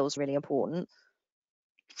 feels really important.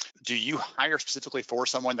 Do you hire specifically for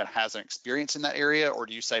someone that has an experience in that area, or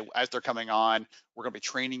do you say as they're coming on, we're going to be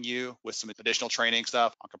training you with some additional training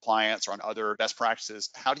stuff on compliance or on other best practices?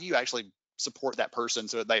 How do you actually support that person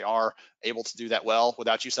so that they are able to do that well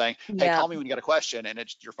without you saying, hey, Yeah. call me when you got a question, and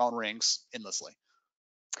your phone rings endlessly?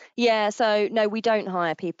 Yeah, so no, we don't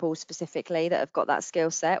hire people specifically that have got that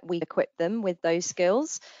skill set. We equip them with those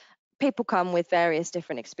skills. People come with various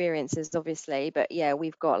different experiences, obviously, but yeah,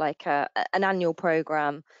 we've got like an annual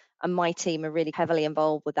program, and my team are really heavily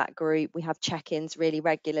involved with that group. We have check-ins really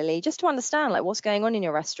regularly just to understand like what's going on in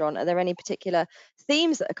your restaurant. Are there any particular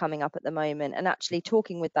themes that are coming up at the moment? And actually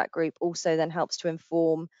talking with that group also then helps to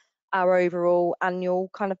inform our overall annual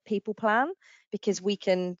kind of people plan, because we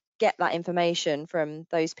can get that information from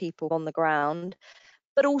those people on the ground,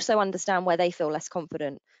 but also understand where they feel less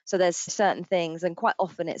confident. So there's certain things, and quite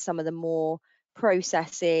often it's some of the more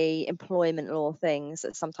processy employment law things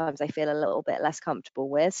that sometimes they feel a little bit less comfortable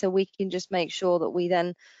with. So we can just make sure that we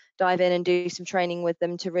then dive in and do some training with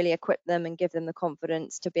them to really equip them and give them the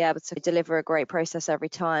confidence to be able to deliver a great process every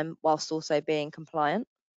time whilst also being compliant.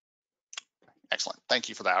 Excellent. Thank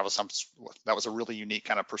you for that. That was a really unique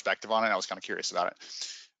kind of perspective on it. I was kind of curious about it.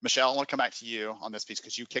 Michele, I want to come back to you on this piece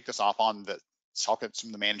because you kicked us off on talking some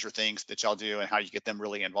of the manager things that y'all do and how you get them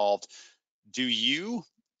really involved. Do you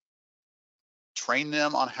train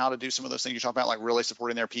them on how to do some of those things you talk about, like really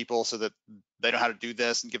supporting their people so that they know how to do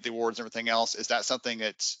this and give the awards and everything else? Is that something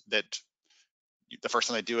that the first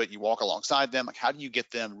time they do it, you walk alongside them? Like, how do you get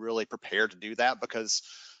them really prepared to do that? Because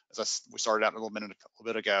as we started out a little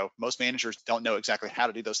bit ago, most managers don't know exactly how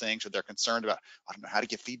to do those things, or they're concerned about, I don't know how to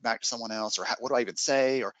give feedback to someone else, or what do I even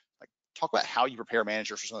say, or like talk about how you prepare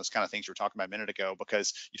managers for some of those kind of things you were talking about a minute ago,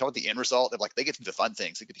 because you talk about the end result of like they get to do the fun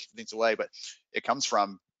things, they get to give things away, but it comes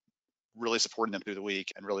from really supporting them through the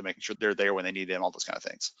week and really making sure they're there when they need them, all those kind of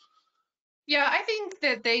things. Yeah, I think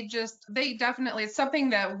that they definitely, it's something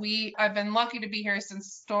that I've been lucky to be here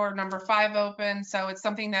since store number 5 opened. So it's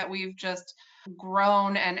something that we've just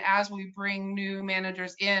grown. And as we bring new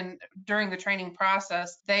managers in during the training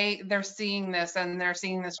process, they're seeing this, and they're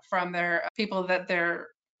seeing this from their people that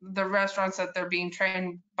the restaurants that they're being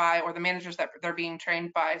trained by, or the managers that they're being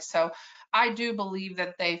trained by. So I do believe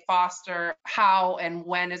that they foster how and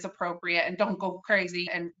when is appropriate, and don't go crazy,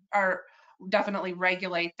 and are definitely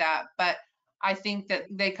regulate that. But I think that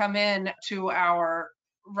they come in to our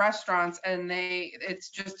restaurants and it's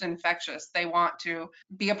just infectious. They want to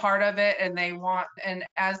be a part of it, and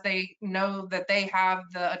as they know that they have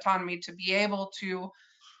the autonomy to be able to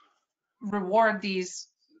reward these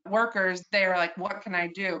workers, they're like, what can I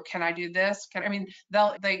do? Can I do this?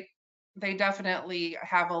 They definitely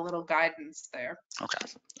have a little guidance there.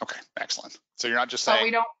 Okay, excellent. So you're not just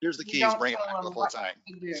saying, here's the keys, bring it back to the full tank.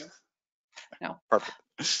 No.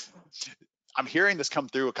 Perfect. I'm hearing this come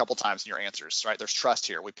through a couple times in your answers, right? There's trust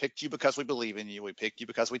here. We picked you because we believe in you. We picked you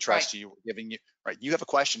because we trust you. We're giving you, right? You have a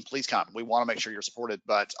question, please come. We want to make sure you're supported,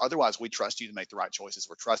 but otherwise we trust you to make the right choices.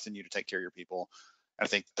 We're trusting you to take care of your people. And I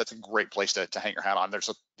think that's a great place to hang your hat on. There's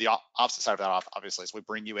the opposite side of that, obviously, is we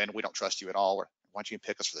bring you in, we don't trust you at all. Why don't you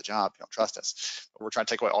pick us for the job? You don't trust us. But we're trying to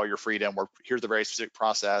take away all your freedom. Here's the very specific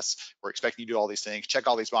process. We're expecting you to do all these things, check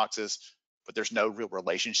all these boxes, but there's no real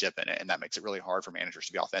relationship in it, and that makes it really hard for managers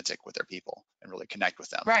to be authentic with their people and really connect with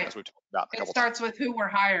them. Right. As we've talked about a couple times. It starts with who we're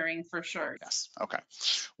hiring, for sure. Yes. Okay.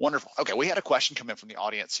 Wonderful. Okay, we had a question come in from the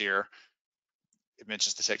audience here. It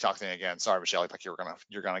mentions the TikTok thing again. Sorry, Michele, like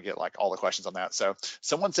you're gonna get like all the questions on that. So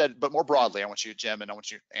someone said, but more broadly, I want you, Jim, and I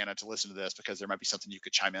want you, Anna, to listen to this because there might be something you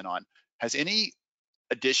could chime in on. Has any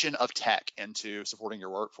addition of tech into supporting your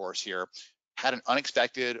workforce here had an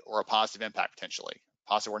unexpected or a positive impact potentially?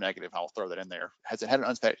 Positive or negative, I'll throw that in there. Has it had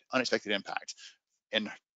an unexpected impact?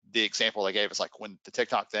 And the example they gave is like when the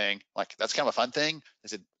TikTok thing, like that's kind of a fun thing. They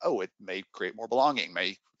said, oh, it may create more belonging,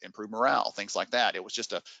 may improve morale, things like that. It was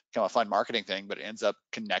just a kind of a fun marketing thing, but it ends up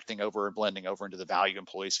connecting over and blending over into the value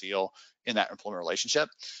employees feel in that employment relationship.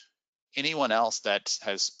 Anyone else that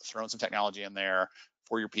has thrown some technology in there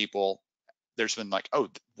for your people, there's been like, oh,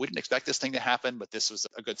 we didn't expect this thing to happen, but this was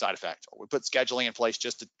a good side effect. Or we put scheduling in place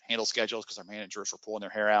just to handle schedules because our managers were pulling their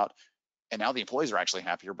hair out. And now the employees are actually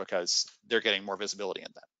happier because they're getting more visibility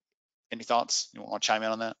in that. Any thoughts? You want to chime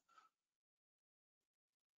in on that?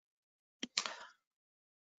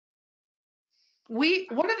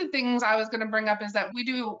 One of the things I was going to bring up is that we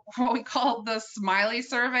do what we call the smiley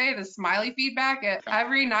survey, the smiley feedback.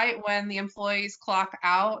 Every night when the employees clock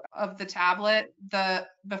out of the tablet,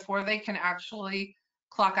 before they can actually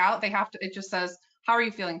clock out, it just says, how are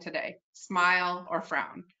you feeling today? Smile or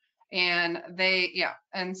frown. And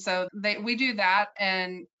we do that,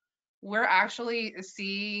 and we're actually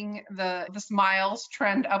seeing the smiles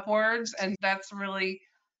trend upwards, and that's really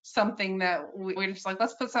something that we're just like,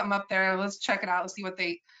 let's put something up there, let's check it out, let's see what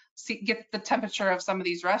they get the temperature of some of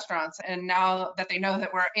these restaurants. And now that they know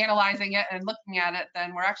that we're analyzing it and looking at it,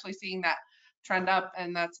 then we're actually seeing that trend up,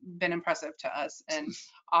 and that's been impressive to us, and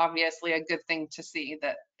obviously a good thing to see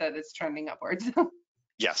that it's trending upwards.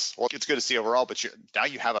 Yes, well, it's good to see overall, but now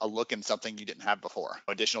you have a look in something you didn't have before,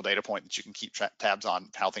 additional data point that you can keep tabs on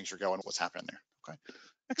how things are going, what's happening there. Okay,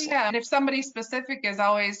 excellent. Yeah, and if somebody specific is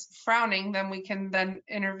always frowning, then we can then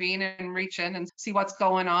intervene and reach in and see what's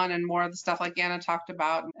going on, and more of the stuff like Anna talked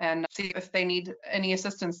about, and see if they need any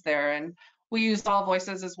assistance there. And we use All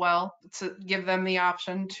Voices as well to give them the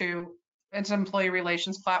option to, it's an employee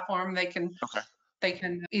relations platform. They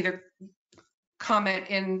can either comment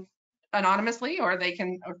in anonymously, or they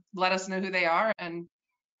can let us know who they are, and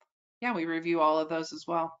yeah, we review all of those as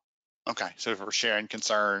well. Okay, so if we're sharing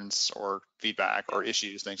concerns or feedback or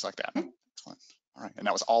issues, things like that. Excellent. All right, and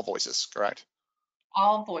that was All Voices, correct?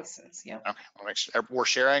 All Voices, yep. Okay, I'll make sure we're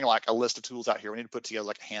sharing like a list of tools out here. We need to put together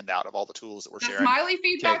like a handout of all the tools that we're sharing. Smiley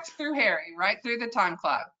feedback's through Harri, right through the time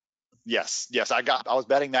cloud. Yes, I was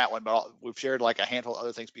betting that one, but we've shared like a handful of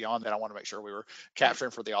other things beyond that. I want to make sure we were capturing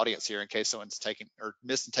for the audience here in case someone's taking or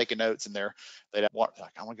missing taking notes in there. I want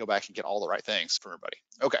to go back and get all the right things for everybody.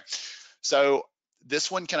 Okay, so this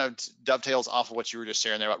one kind of dovetails off of what you were just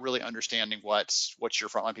sharing there about really understanding what your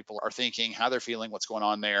frontline people are thinking, how they're feeling, what's going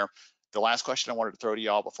on there. The last question I wanted to throw to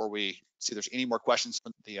y'all before we see if there's any more questions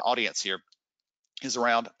from the audience here is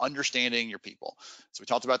around understanding your people. So we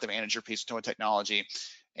talked about the manager piece of technology,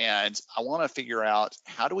 and I want to figure out,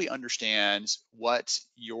 how do we understand what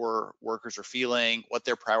your workers are feeling, what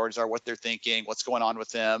their priorities are, what they're thinking, what's going on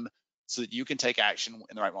with them, so that you can take action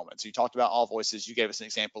in the right moment. So you talked about All Voices. You gave us an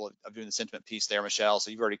example of doing the sentiment piece there, Michele.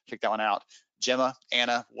 So you've already kicked that one out. Gemma,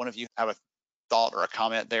 Anna, one of you have a thought or a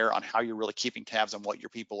comment there on how you're really keeping tabs on what your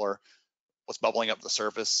people are, what's bubbling up to the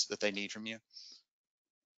surface that they need from you?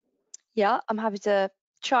 Yeah, I'm happy to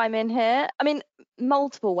chime in here. I mean,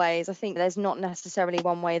 multiple ways. I think there's not necessarily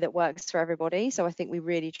one way that works for everybody. So I think we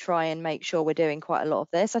really try and make sure we're doing quite a lot of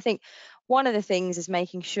this. I think one of the things is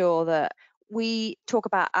making sure that we talk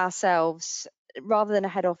about ourselves rather than a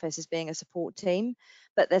head office as being a support team,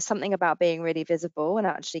 but there's something about being really visible and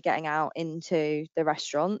actually getting out into the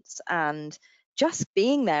restaurants and just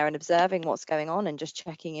being there and observing what's going on and just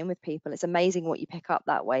checking in with people. It's amazing what you pick up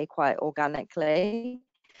that way quite organically.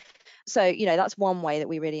 So, that's one way that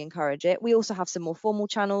we really encourage it. We also have some more formal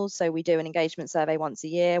channels. So we do an engagement survey once a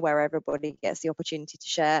year where everybody gets the opportunity to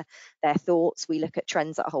share their thoughts. We look at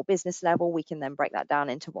trends at a whole business level. We can then break that down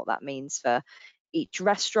into what that means for each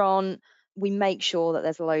restaurant. We make sure that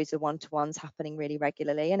there's loads of one-to-ones happening really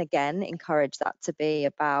regularly. And again, encourage that to be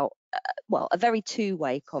about, a very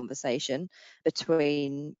two-way conversation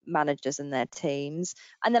between managers and their teams.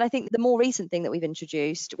 And then I think the more recent thing that we've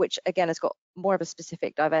introduced, which again has got more of a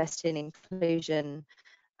specific diversity and inclusion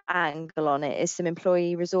angle on it, is some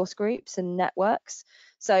employee resource groups and networks.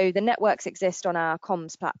 So the networks exist on our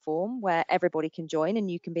comms platform where everybody can join, and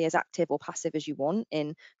you can be as active or passive as you want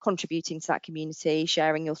in contributing to that community,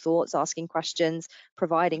 sharing your thoughts, asking questions,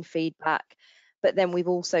 providing feedback. But then we've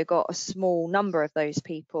also got a small number of those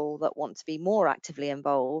people that want to be more actively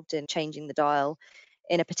involved in changing the dial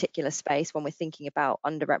in a particular space. When we're thinking about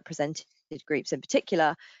underrepresented groups in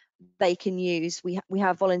particular, they can use, we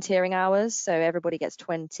have volunteering hours, so everybody gets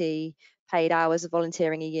 20 paid hours of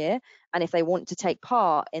volunteering a year, and if they want to take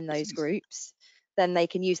part in those groups, then they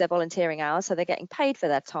can use their volunteering hours, so they're getting paid for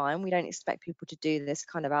their time. We don't expect people to do this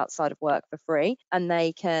kind of outside of work for free, and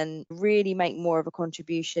they can really make more of a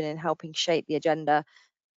contribution in helping shape the agenda,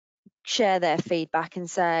 share their feedback and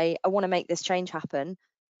say, I want to make this change happen,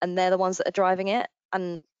 and they're the ones that are driving it.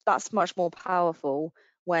 And that's much more powerful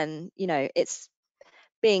when it's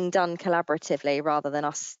being done collaboratively rather than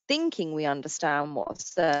us thinking we understand what a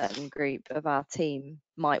certain group of our team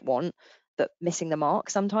might want, but missing the mark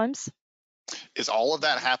sometimes. Is all of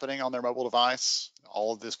that happening on their mobile device?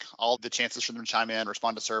 All the chances for them to chime in,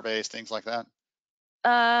 respond to surveys, things like that?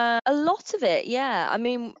 A lot of it, yeah. I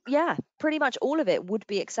mean, yeah, pretty much all of it would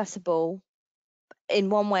be accessible in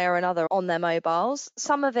one way or another on their mobiles.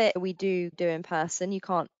 Some of it we do in person. You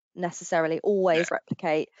can't necessarily always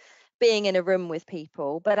replicate being in a room with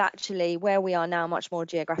people, but actually where we are now much more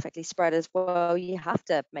geographically spread as well, you have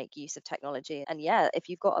to make use of technology. And yeah, if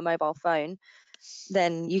you've got a mobile phone,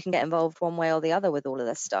 then you can get involved one way or the other with all of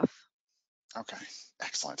this stuff. Okay,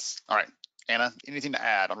 excellent. All right, Anna, anything to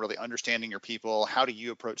add on really understanding your people? How do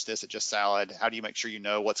you approach this at Just Salad? How do you make sure you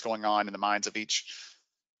know what's going on in the minds of each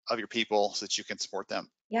of your people so that you can support them?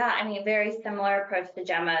 Yeah, I mean, very similar approach to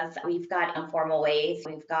Gemma's. We've got informal ways.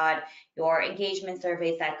 We've got your engagement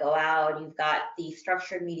surveys that go out. You've got the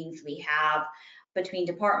structured meetings we have. between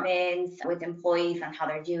departments, with employees on how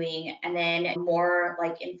they're doing, and then more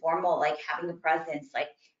like informal, like having a presence, like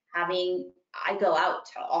I go out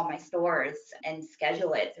to all my stores and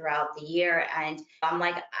schedule it throughout the year. And I'm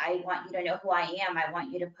like, I want you to know who I am. I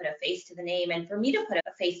want you to put a face to the name. And for me to put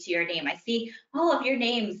a face to your name, I see all of your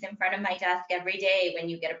names in front of my desk every day when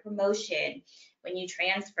you get a promotion, when you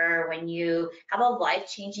transfer, when you have a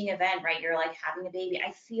life-changing event, right? You're like having a baby.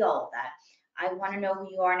 I see all of that. I want to know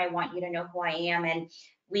who you are and I want you to know who I am. And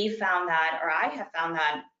we found that, or I have found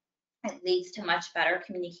that it leads to much better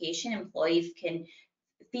communication. Employees can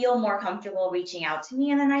feel more comfortable reaching out to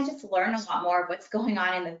me, and then I just learn a lot more of what's going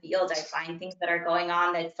on in the field. I find things that are going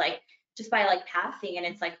on that's like just by like passing, and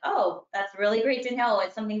it's like, oh, that's really great to know.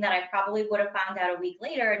 It's something that I probably would have found out a week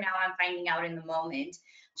later, and now I'm finding out in the moment,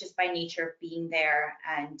 just by nature of being there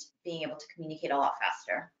and being able to communicate a lot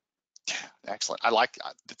faster. Excellent. I like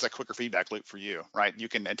it's a quicker feedback loop for you, right? You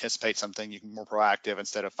can anticipate something, you can be more proactive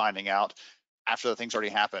instead of finding out after the thing's already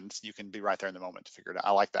happened. You can be right there in the moment to figure it out.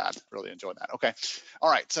 I like that. Really enjoyed that. Okay. All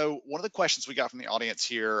right. So one of the questions we got from the audience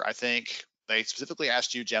here, I think they specifically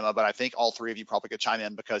asked you, Gemma, but I think all three of you probably could chime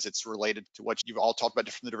in because it's related to what you've all talked about,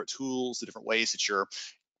 the different tools, the different ways that you're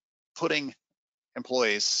putting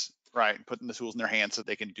employees, right, putting the tools in their hands so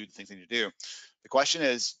they can do the things they need to do. The question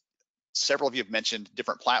is, several of you have mentioned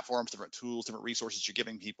different platforms, different tools, different resources you're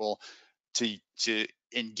giving people to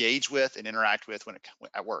engage with and interact with when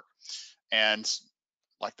at work. And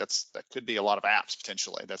like that could be a lot of apps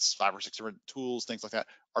potentially. That's 5 or 6 different tools, things like that.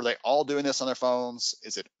 Are they all doing this on their phones?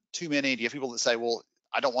 Is it too many? Do you have people that say, well,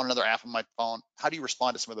 I don't want another app on my phone? How do you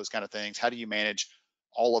respond to some of those kind of things? How do you manage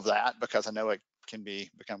all of that? Because I know it can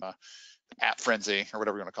become a app frenzy or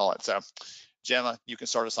whatever you want to call it. So Gemma, you can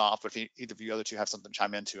start us off, but if either of you other two have something to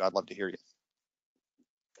chime into, I'd love to hear you.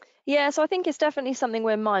 Yeah, so I think it's definitely something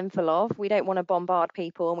we're mindful of. We don't want to bombard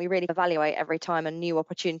people, and we really evaluate every time a new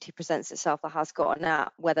opportunity presents itself that has got an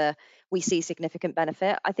app, whether we see significant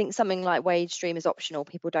benefit. I think something like WageStream is optional.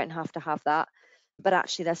 People don't have to have that. But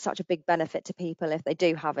actually, there's such a big benefit to people if they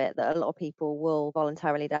do have it that a lot of people will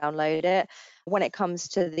voluntarily download it. When it comes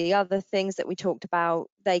to the other things that we talked about,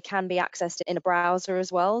 they can be accessed in a browser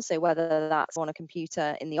as well. So whether that's on a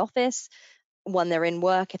computer in the office, when they're in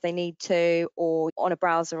work if they need to, or on a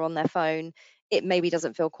browser on their phone, it maybe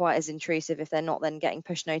doesn't feel quite as intrusive if they're not then getting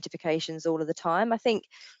push notifications all of the time. I think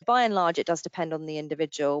by and large it does depend on the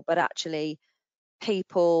individual, but actually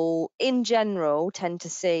people in general tend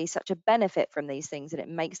to see such a benefit from these things and it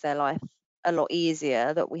makes their life a lot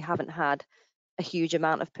easier that we haven't had a huge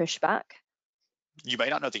amount of pushback. You may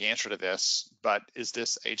not know the answer to this, but is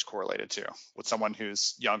this age correlated too? Would someone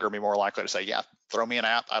who's younger be more likely to say, yeah, throw me an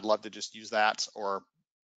app, I'd love to just use that? Or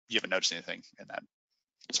you haven't noticed anything in that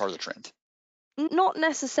sort of the trend? Not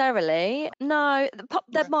necessarily. No,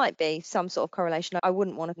 there might be some sort of correlation. I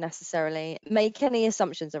wouldn't want to necessarily make any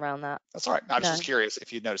assumptions around that. That's all right. I was just curious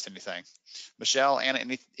if you'd noticed anything. Michele,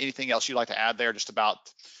 Anna, anything else you'd like to add there just about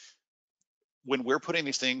when we're putting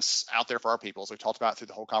these things out there for our people, as we talked about through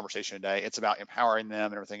the whole conversation today, it's about empowering them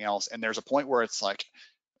and everything else. And there's a point where it's like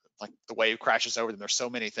the wave crashes over them. There's so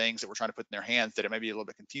many things that we're trying to put in their hands that it may be a little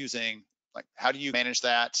bit confusing. Like, how do you manage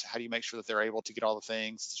that? How do you make sure that they're able to get all the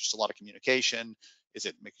things? It's just a lot of communication. Is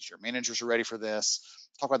it making sure managers are ready for this?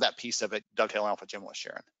 Talk about that piece of it, dovetailing off what Gemma was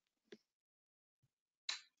sharing.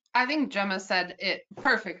 I think Gemma said it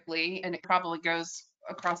perfectly, and it probably goes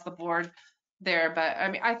across the board there. But I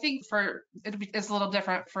mean, I think it's a little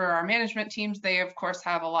different for our management teams. They of course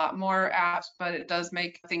have a lot more apps, but it does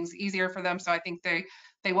make things easier for them. So I think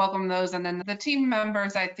they welcome those. And then the team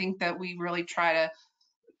members, I think that we really try to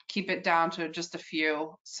keep it down to just a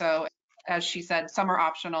few. So as she said, some are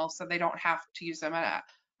optional, so they don't have to use them. And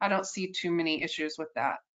I don't see too many issues with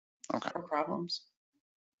that. Okay. Or problems.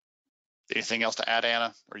 Anything else to add,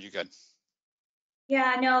 Anna? Or are you good?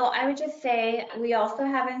 Yeah, no, I would just say we also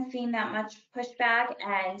haven't seen that much pushback.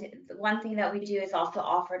 And one thing that we do is also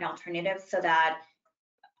offer an alternative so that,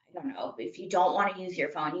 I don't know, if you don't want to use your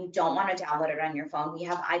phone, you don't want to download it on your phone, we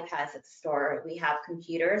have iPads at the store, we have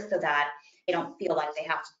computers so that they don't feel like they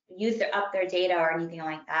have to use up their data or anything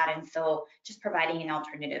like that. And so just providing an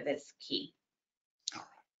alternative is key. All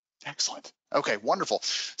right. Excellent. Okay, wonderful.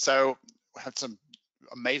 So we had some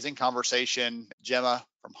amazing conversation. Gemma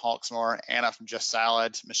from Hawksmoor, Anna from Just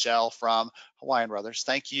Salad, Michele from Hawaiian Brothers.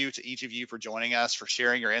 Thank you to each of you for joining us, for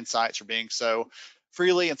sharing your insights, for being so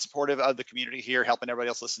freely and supportive of the community here, helping everybody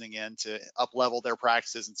else listening in to up-level their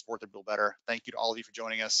practices and support their people better. Thank you to all of you for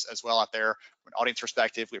joining us as well out there. From an audience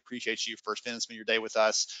perspective, we appreciate you for spending some of your day with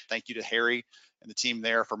us. Thank you to Harri and the team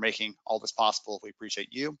there for making all this possible. We appreciate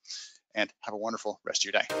you, and have a wonderful rest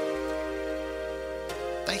of your day.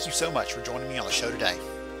 Thank you so much for joining me on the show today.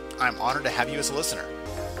 I'm honored to have you as a listener.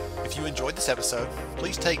 If you enjoyed this episode,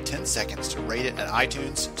 please take 10 seconds to rate it at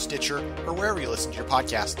iTunes, Stitcher, or wherever you listen to your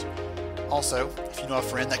podcast. Also, if you know a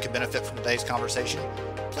friend that could benefit from today's conversation,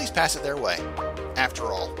 please pass it their way. After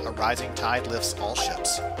all, a rising tide lifts all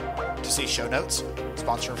ships. To see show notes,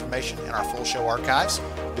 sponsor information, and our full show archives,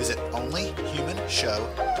 visit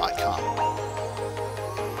onlyhumanshow.com.